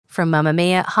From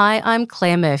Mamamia, hi, I'm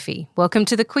Claire Murphy. Welcome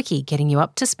to The Quickie, getting you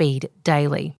up to speed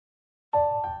daily.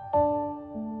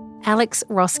 Alex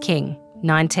Ross King,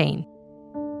 19.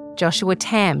 Joshua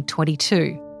Tam,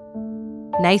 22.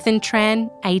 Nathan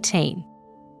Tran, 18.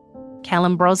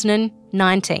 Callum Brosnan,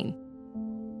 19.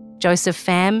 Joseph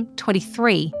Pham,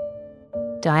 23.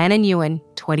 Diana Nguyen,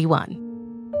 21.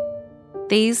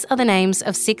 These are the names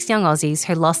of 6 young Aussies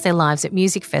who lost their lives at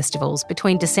music festivals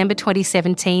between December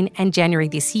 2017 and January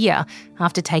this year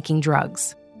after taking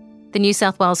drugs. The New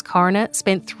South Wales coroner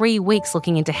spent 3 weeks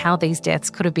looking into how these deaths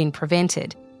could have been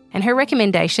prevented, and her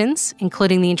recommendations,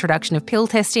 including the introduction of pill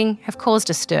testing, have caused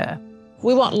a stir.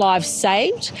 We want lives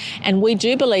saved, and we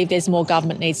do believe there's more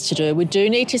government needs to do. We do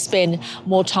need to spend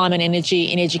more time and energy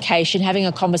in education, having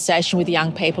a conversation with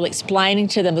young people, explaining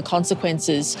to them the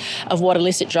consequences of what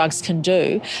illicit drugs can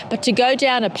do. But to go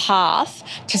down a path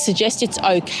to suggest it's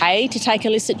okay to take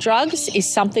illicit drugs is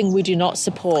something we do not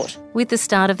support. With the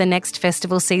start of the next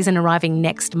festival season arriving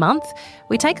next month,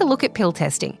 we take a look at pill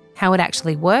testing, how it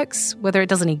actually works, whether it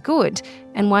does any good,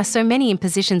 and why so many in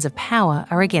positions of power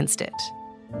are against it.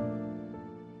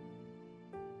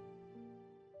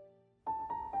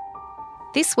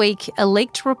 This week, a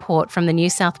leaked report from the New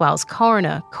South Wales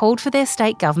coroner called for their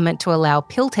state government to allow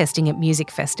pill testing at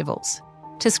music festivals,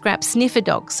 to scrap sniffer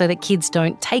dogs so that kids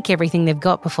don't take everything they've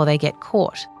got before they get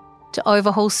caught, to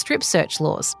overhaul strip search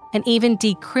laws and even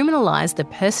decriminalise the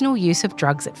personal use of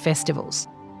drugs at festivals.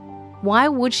 Why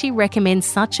would she recommend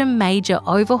such a major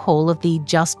overhaul of the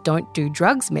just don't do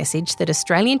drugs message that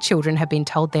Australian children have been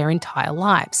told their entire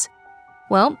lives?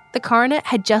 Well, the coroner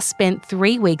had just spent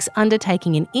 3 weeks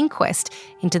undertaking an inquest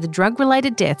into the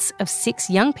drug-related deaths of 6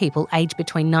 young people aged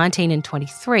between 19 and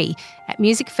 23 at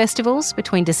music festivals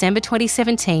between December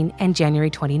 2017 and January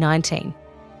 2019.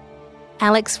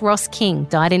 Alex Ross King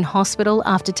died in hospital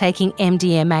after taking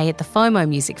MDMA at the FOMO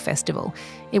Music Festival.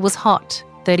 It was hot,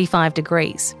 35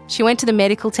 degrees. She went to the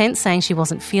medical tent saying she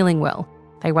wasn't feeling well.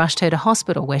 They rushed her to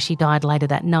hospital where she died later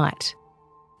that night.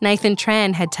 Nathan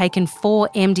Tran had taken 4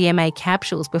 MDMA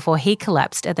capsules before he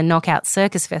collapsed at the Knockout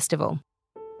Circus Festival.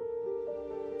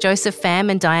 Joseph Pham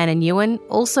and Diana Nguyen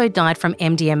also died from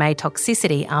MDMA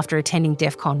toxicity after attending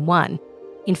DEFCON 1.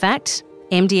 In fact,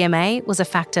 MDMA was a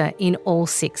factor in all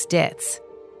 6 deaths.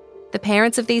 The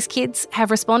parents of these kids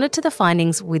have responded to the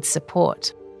findings with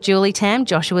support. Julie Tam,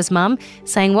 Joshua's mum,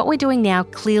 saying what we're doing now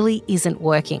clearly isn't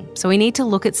working, so we need to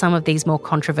look at some of these more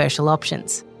controversial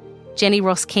options. Jenny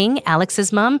Ross King,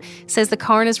 Alex's mum, says the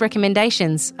coroner's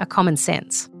recommendations are common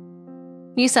sense.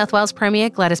 New South Wales Premier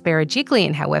Gladys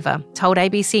Berejiklian, however, told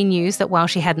ABC News that while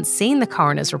she hadn't seen the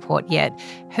coroner's report yet,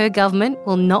 her government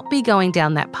will not be going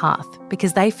down that path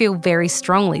because they feel very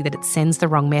strongly that it sends the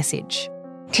wrong message.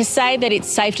 To say that it's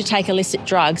safe to take illicit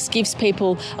drugs gives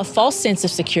people a false sense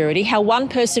of security. How one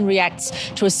person reacts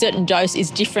to a certain dose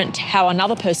is different to how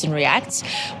another person reacts.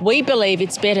 We believe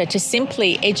it's better to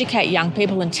simply educate young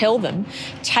people and tell them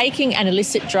taking an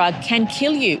illicit drug can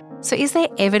kill you. So is there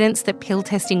evidence that pill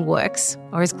testing works,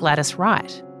 or is Gladys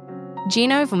right?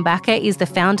 Gino Vumbaka is the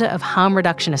founder of Harm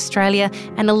Reduction Australia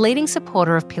and a leading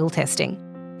supporter of pill testing.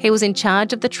 He was in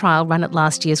charge of the trial run at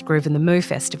last year's Groove in the Moo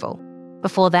festival.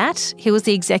 Before that, he was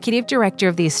the Executive Director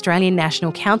of the Australian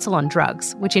National Council on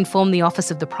Drugs, which informed the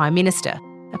Office of the Prime Minister,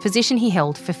 a position he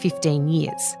held for 15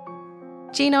 years.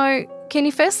 Gino, can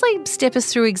you firstly step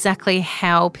us through exactly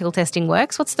how pill testing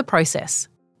works? What's the process?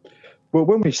 Well,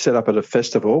 when we set up at a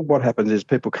festival, what happens is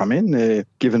people come in, they're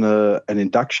given an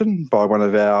induction by one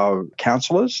of our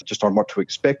counsellors just on what to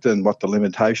expect and what the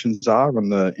limitations are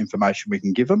and the information we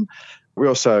can give them. We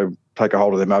also take a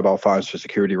hold of their mobile phones for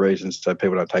security reasons so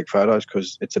people don't take photos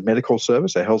because it's a medical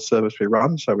service, a health service we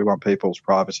run, so we want people's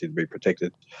privacy to be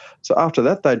protected. So after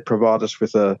that, they'd provide us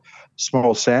with a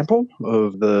small sample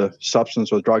of the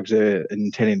substance or drugs they're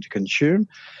intending to consume.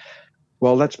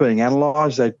 While that's being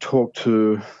analysed, they talk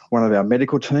to one of our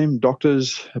medical team,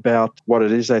 doctors, about what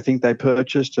it is they think they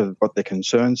purchased and what their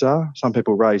concerns are. Some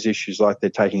people raise issues like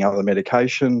they're taking other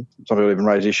medication. Some people even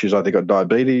raise issues like they've got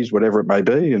diabetes, whatever it may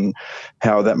be, and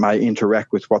how that may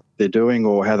interact with what they're doing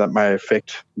or how that may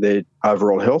affect their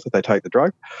overall health if they take the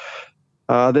drug.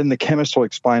 Then the chemist will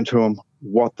explain to them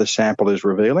what the sample is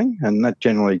revealing, and that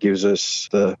generally gives us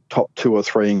the top 2 or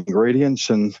 3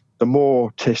 ingredients. And the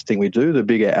more testing we do, the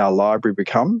bigger our library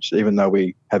becomes. Even though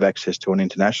we have access to an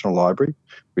international library,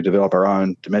 we develop our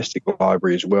own domestic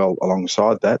library as well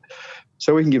alongside that.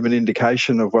 So we can give an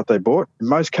indication of what they bought. In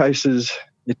most cases,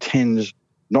 it tends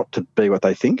not to be what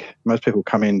they think. Most people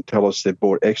come in and tell us they've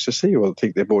bought ecstasy or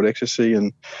think they've bought ecstasy,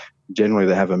 and generally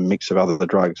they have a mix of other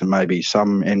drugs and maybe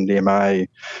some MDMA,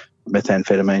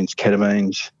 methamphetamines,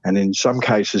 ketamines, and in some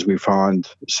cases we find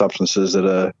substances that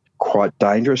are quite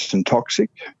dangerous and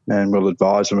toxic, and we'll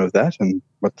advise them of that and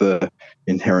what the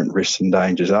inherent risks and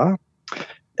dangers are.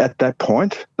 At that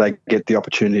point, they get the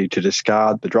opportunity to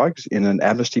discard the drugs in an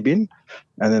amnesty bin,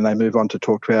 and then they move on to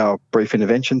talk to our brief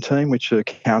intervention team, which are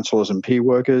counsellors and peer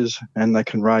workers, and they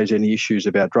can raise any issues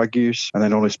about drug use, and they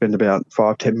normally spend about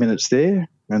 5-10 minutes there.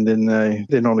 And then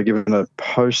they're normally given a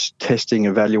post-testing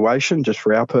evaluation just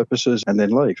for our purposes and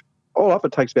then leave. All up,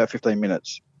 it takes about 15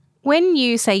 minutes. When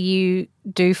you say you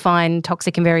do find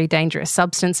toxic and very dangerous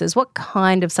substances, what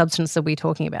kind of substance are we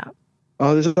talking about?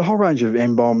 Oh, there's a whole range of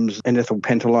N-bombs,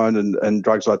 N-ethylpentalone and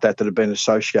drugs like that have been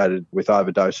associated with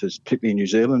overdoses, particularly in New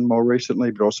Zealand more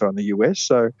recently, but also in the US.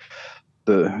 So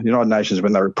the United Nations,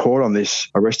 when they report on this,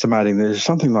 are estimating there's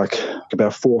something like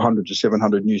about 400 to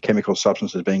 700 new chemical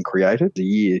substances being created a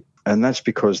year. And that's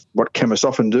because what chemists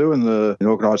often do in the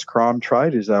organised crime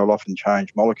trade is they'll often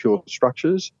change molecule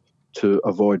structures to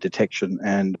avoid detection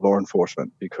and law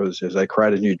enforcement, because as they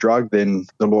create a new drug, then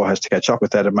the law has to catch up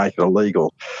with that and make it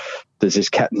illegal. There's this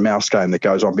cat and mouse game that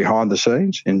goes on behind the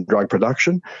scenes in drug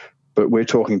production, but we're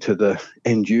talking to the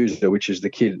end user, which is the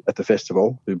kid at the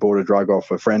festival who bought a drug off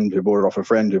a friend, who bought it off a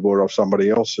friend, who bought it off somebody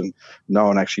else, and no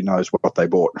one actually knows what they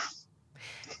bought.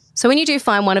 So when you do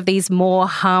find one of these more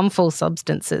harmful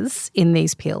substances in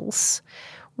these pills,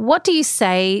 what do you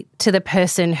say to the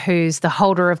person who's the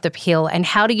holder of the pill, and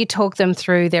how do you talk them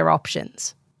through their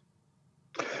options?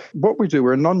 What we do,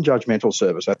 we're a non-judgmental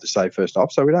service, I have to say first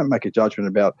off. So we don't make a judgment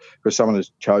about because someone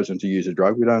has chosen to use a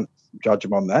drug. We don't judge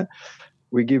them on that.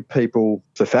 We give people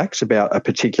the facts about a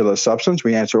particular substance.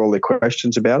 We answer all their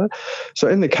questions about it. So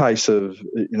in the case of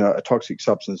a toxic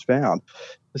substance found,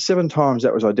 the 7 times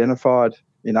that was identified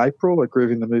in April at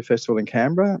Grooving the Move Festival in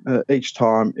Canberra, each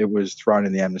time it was thrown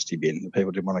in the amnesty bin. The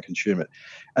people didn't want to consume it.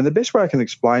 And the best way I can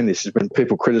explain this is when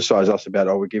people criticise us about,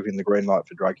 we're giving the green light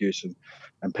for drug use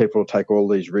and people will take all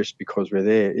these risks because we're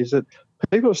there, is that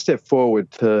people step forward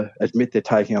to admit they're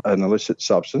taking an illicit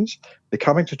substance. They're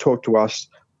coming to talk to us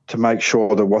to make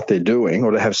sure that what they're doing,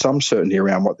 or to have some certainty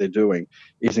around what they're doing,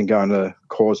 isn't going to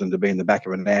cause them to be in the back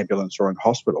of an ambulance or in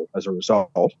hospital as a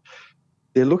result.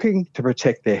 They're looking to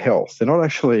protect their health. They're not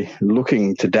actually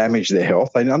looking to damage their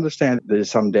health. They understand there's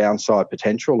some downside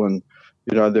potential and,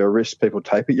 there are risks people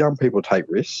take, but young people take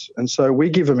risks. And so we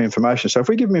give them information. So if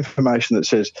we give them information that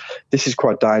says this is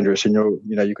quite dangerous and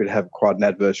you could have quite an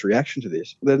adverse reaction to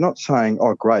this, they're not saying,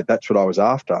 oh, great, that's what I was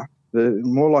after. They're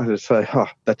more likely to say,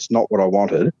 that's not what I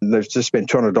wanted. And they've just spent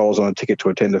 $200 on a ticket to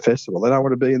attend a festival. They don't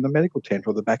want to be in the medical tent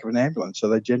or the back of an ambulance, so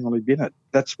they generally bin it.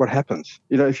 That's what happens.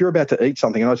 If you're about to eat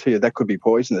something and I tell you that could be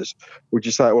poisonous, would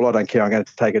you say, well, I don't care, I'm going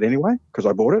to take it anyway because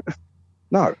I bought it?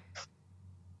 No.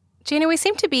 Gina, we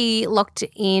seem to be locked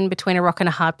in between a rock and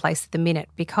a hard place at the minute,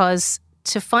 because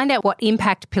to find out what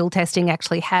impact pill testing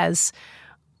actually has,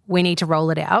 we need to roll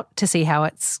it out to see how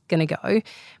it's going to go.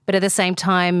 But at the same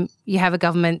time, you have a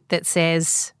government that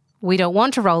says we don't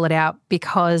want to roll it out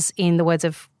because, in the words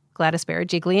of Gladys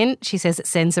Berejiklian, she says it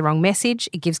sends the wrong message,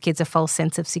 it gives kids a false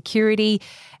sense of security,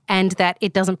 and that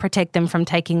it doesn't protect them from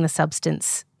taking the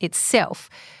substance itself.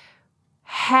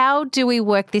 How do we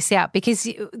work this out? Because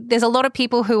there's a lot of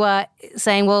people who are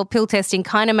saying, well, pill testing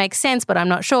kind of makes sense, but I'm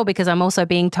not sure because I'm also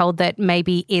being told that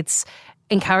maybe it's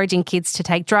encouraging kids to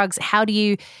take drugs. How do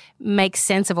you make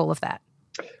sense of all of that?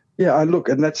 Yeah, look,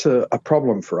 and that's a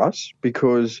problem for us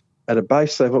because at a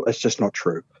base level, it's just not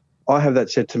true. I have that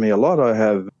said to me a lot. I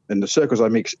have, in the circles I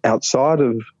mix outside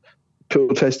of pill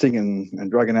testing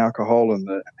and drug and alcohol and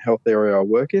the health area I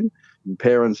work in, and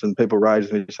parents and people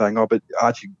raise me saying, but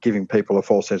aren't you giving people a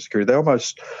false sense of security? They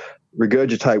almost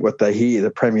regurgitate what they hear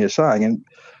the Premier saying.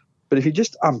 But if you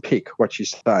just unpick what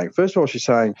she's saying, first of all, she's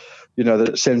saying, that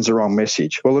it sends the wrong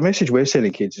message. Well, the message we're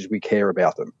sending kids is we care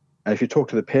about them. And if you talk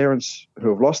to the parents who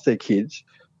have lost their kids,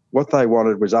 what they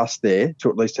wanted was us there to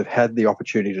at least have had the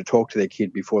opportunity to talk to their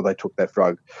kid before they took that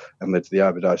drug and led to the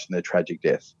overdose and their tragic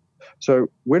death. So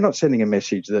we're not sending a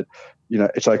message that,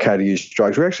 it's okay to use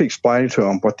drugs. We're actually explaining to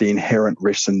them what the inherent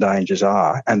risks and dangers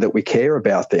are and that we care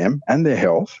about them and their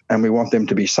health and we want them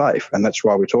to be safe. And that's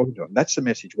why we're talking to them. That's the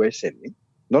message we're sending.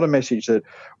 Not a message that,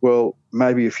 well,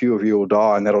 maybe a few of you will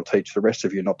die and that'll teach the rest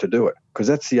of you not to do it, because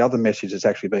that's the other message that's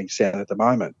actually being sent at the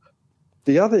moment.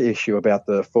 The other issue about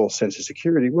the false sense of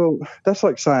security, well, that's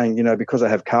like saying, because I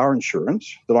have car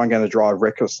insurance that I'm going to drive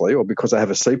recklessly, or because I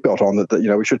have a seatbelt on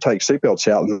that we should take seatbelts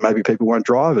out and maybe people won't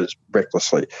drive as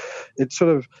recklessly. It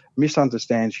sort of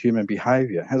misunderstands human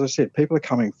behaviour. As I said, people are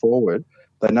coming forward.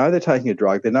 They know they're taking a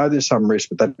drug. They know there's some risk,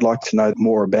 but they'd like to know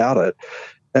more about it.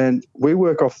 And we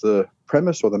work off the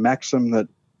premise or the maxim that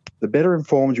The better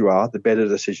informed you are, the better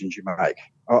decisions you make.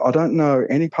 I don't know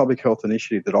any public health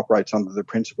initiative that operates under the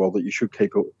principle that you should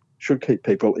keep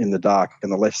people in the dark,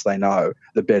 and the less they know,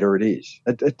 the better it is.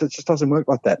 It just doesn't work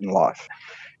like that in life.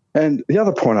 And the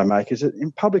other point I make is that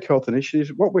in public health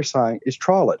initiatives, what we're saying is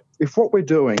trial it. If what we're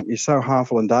doing is so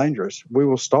harmful and dangerous, we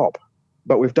will stop.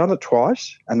 But we've done it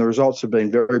twice, and the results have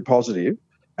been very positive,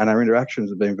 and our interactions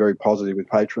have been very positive with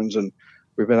patrons, and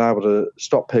we've been able to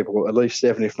stop people, at least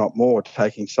 7, if not more,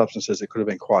 taking substances that could have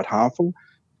been quite harmful,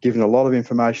 given a lot of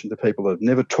information to people that have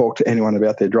never talked to anyone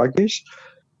about their drug use.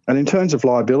 And in terms of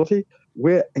liability,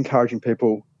 we're encouraging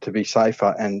people to be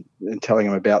safer and telling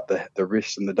them about the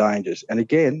risks and the dangers. And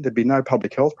again, there'd be no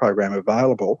public health program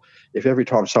available if every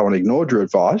time someone ignored your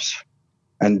advice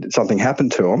and something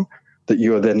happened to them, that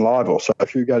you are then liable. So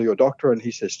if you go to your doctor and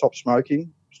he says, stop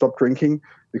smoking, stop drinking,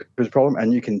 because there's a problem,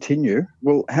 and you continue,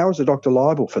 well, how is the doctor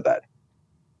liable for that?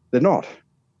 They're not.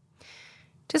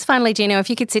 Just finally, Gino, if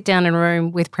you could sit down in a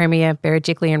room with Premier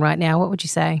Berejiklian right now, what would you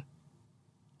say?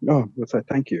 Oh, I'd say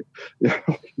thank you. It'd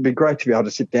be great to be able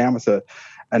to sit down with her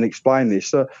and explain this.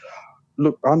 So,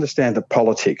 look, I understand that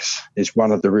politics is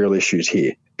one of the real issues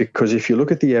here, because if you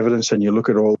look at the evidence and you look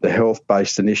at all the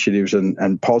health-based initiatives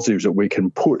and positives that we can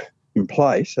put in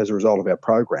place as a result of our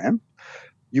program,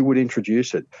 you would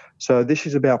introduce it. So this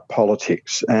is about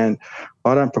politics, and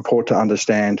I don't purport to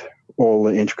understand all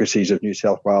the intricacies of New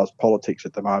South Wales politics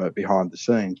at the moment behind the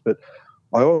scenes, but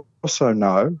I also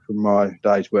know from my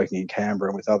days working in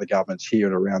Canberra and with other governments here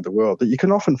and around the world that you can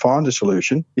often find a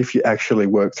solution if you actually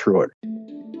work through it.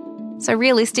 So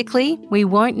realistically, we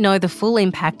won't know the full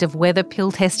impact of whether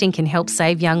pill testing can help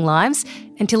save young lives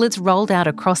until it's rolled out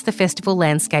across the festival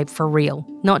landscape for real,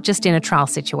 not just in a trial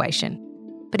situation.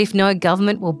 But if no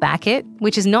government will back it,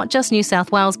 which is not just New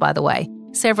South Wales, by the way,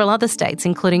 several other states,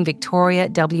 including Victoria,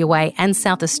 WA and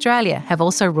South Australia, have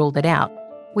also ruled it out.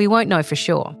 We won't know for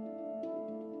sure.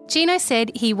 Gino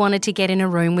said he wanted to get in a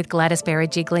room with Gladys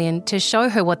Berejiklian to show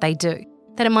her what they do,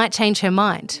 that it might change her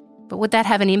mind. But would that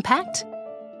have an impact?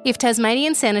 If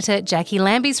Tasmanian Senator Jackie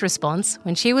Lambie's response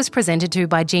when she was presented to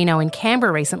by Gino in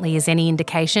Canberra recently is any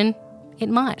indication, it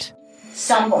might.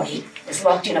 Somebody is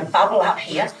locked in a bubble up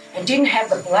here and didn't have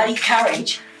the bloody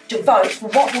courage to vote for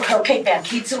what will help keep our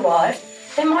kids alive,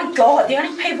 then my God, the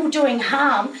only people doing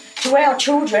harm to our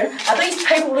children are these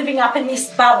people living up in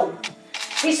this bubble.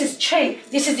 This is cheap,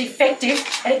 this is effective,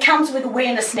 and it comes with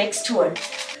awareness next to it.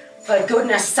 For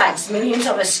goodness sakes, millions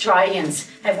of Australians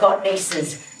have got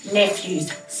nieces,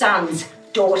 nephews, sons,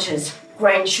 daughters,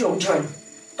 grandchildren.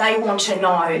 They want to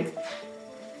know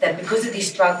that because of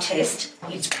this drug test,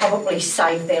 it's probably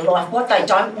saved their life. What they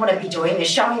don't want to be doing is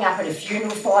showing up at a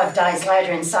funeral 5 days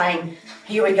later and saying,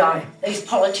 here we go, these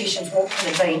politicians, what could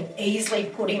have been easily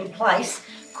put in place,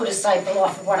 could have saved the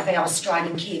life of one of our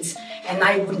Australian kids, and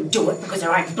they wouldn't do it because of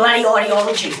their own bloody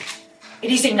ideology. It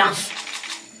is enough.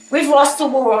 We've lost the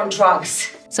war on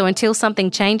drugs. So until something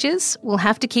changes, we'll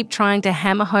have to keep trying to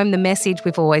hammer home the message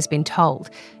we've always been told.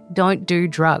 Don't do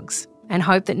drugs, and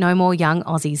hope that no more young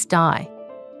Aussies die.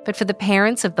 But for the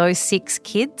parents of those 6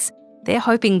 kids, they're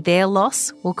hoping their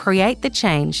loss will create the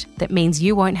change that means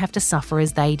you won't have to suffer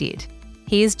as they did.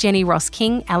 Here's Jenny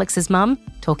Ross-King, Alex's mum,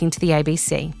 talking to the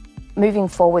ABC. Moving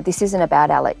forward, this isn't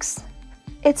about Alex.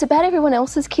 It's about everyone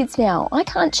else's kids now. I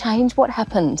can't change what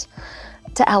happened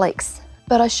to Alex,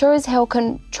 but I sure as hell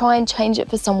can try and change it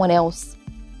for someone else.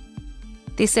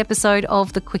 This episode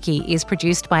of The Quickie is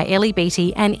produced by Ellie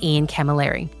Beattie and Ian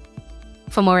Camilleri.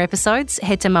 For more episodes,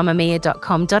 head to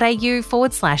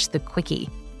mamamia.com.au/The Quickie.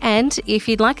 And if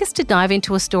you'd like us to dive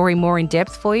into a story more in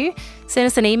depth for you, send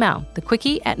us an email,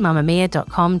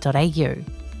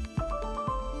 thequickie@mamamia.com.au.